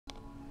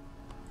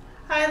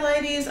Hi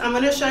ladies, I'm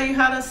going to show you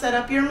how to set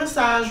up your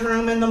massage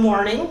room in the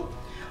morning.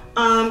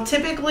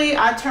 Typically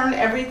I turn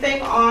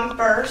everything on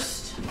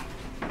first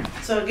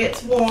so it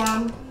gets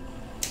warm.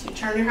 You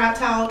turn your hot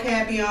towel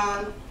cabbie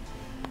on.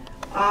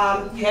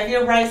 You have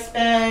your rice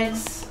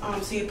bags,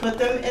 so you put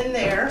them in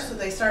there so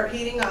they start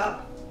heating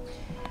up.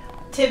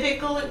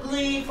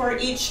 Typically for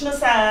each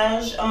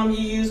massage you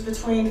use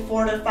between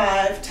 4 to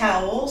 5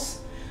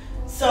 towels.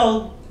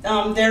 So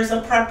there's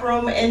a prep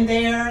room in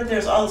there.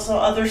 There's also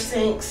other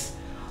sinks.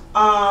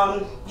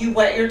 You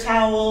wet your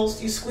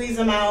towels, you squeeze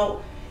them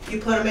out,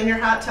 you put them in your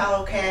hot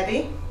towel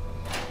cabbie,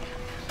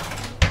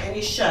 and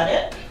you shut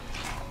it.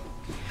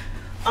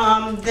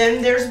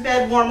 Then there's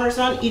bed warmers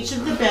on each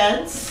of the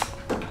beds.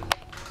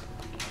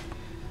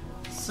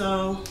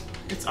 So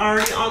it's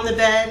already on the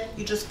bed.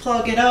 You just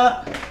plug it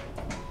up,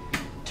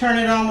 turn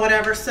it on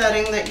whatever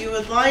setting that you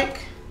would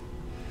like,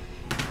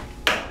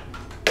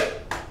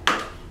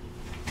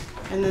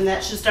 and then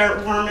that should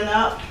start warming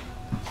up.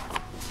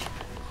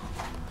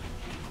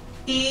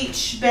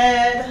 Each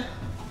bed,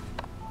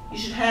 you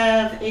should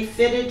have a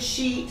fitted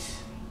sheet.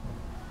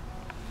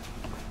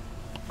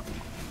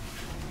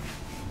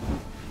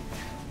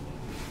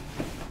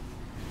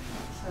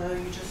 So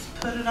you just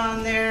put it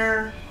on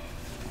there.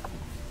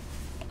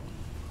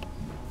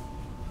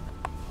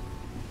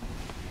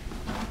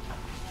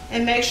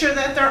 And make sure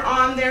that they're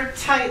on there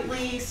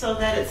tightly so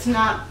that it's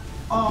not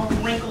all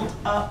wrinkled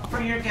up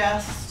for your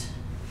guest.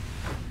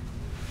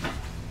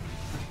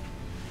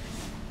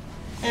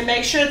 And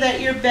make sure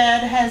that your bed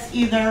has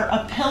either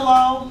a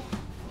pillow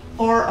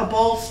or a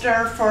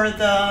bolster for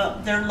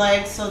their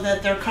legs so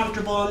that they're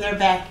comfortable and their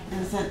back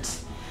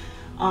isn't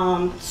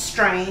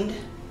strained.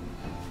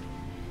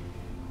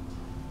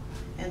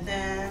 And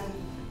then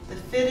the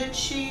fitted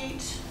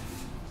sheet,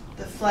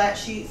 the flat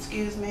sheet,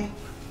 excuse me.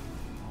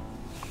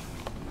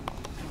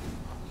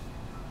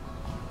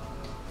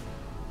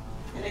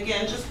 And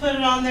again, just put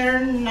it on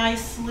there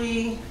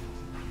nicely.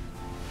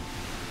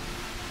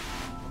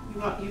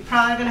 You're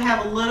probably going to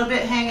have a little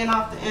bit hanging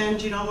off the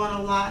end. You don't want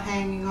a lot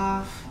hanging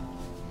off.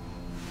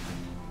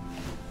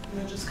 And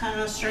then just kind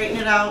of straighten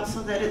it out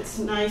so that it's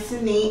nice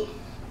and neat.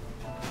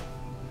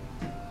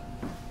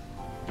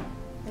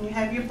 And you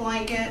have your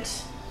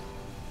blanket.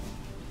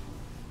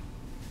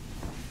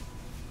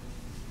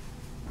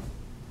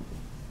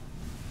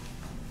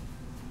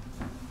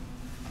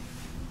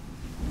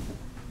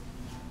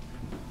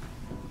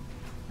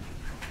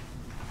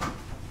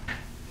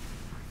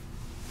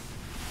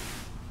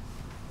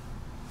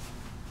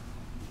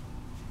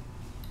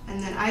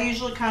 And then I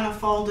usually kind of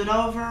fold it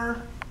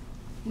over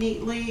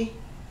neatly,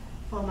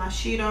 fold my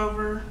sheet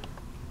over,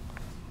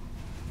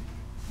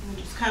 and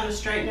just kind of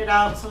straighten it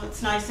out so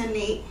it's nice and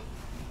neat.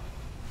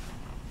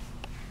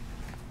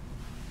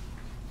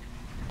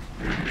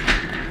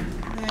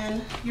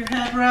 Then your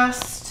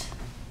headrest.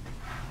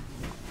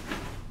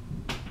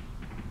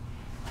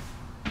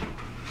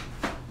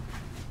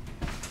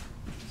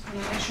 So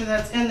make sure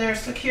that's in there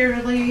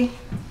securely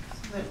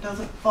so that it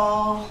doesn't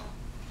fall.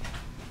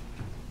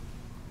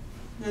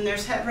 Then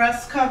there's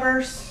headrest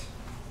covers.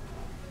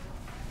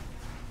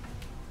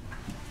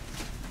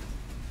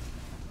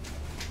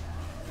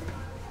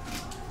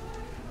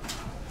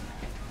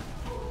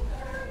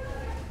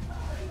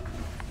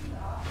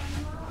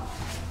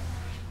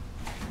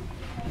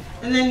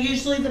 And then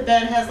usually the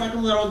bed has like a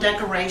little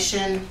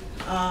decoration.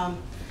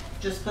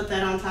 Just put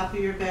that on top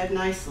of your bed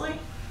nicely.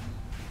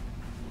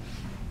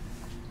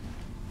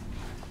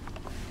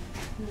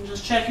 And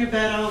just check your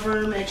bed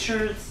over, make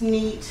sure it's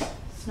neat,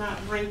 it's not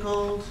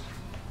wrinkled.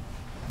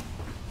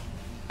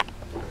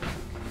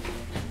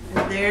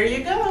 And there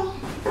you go.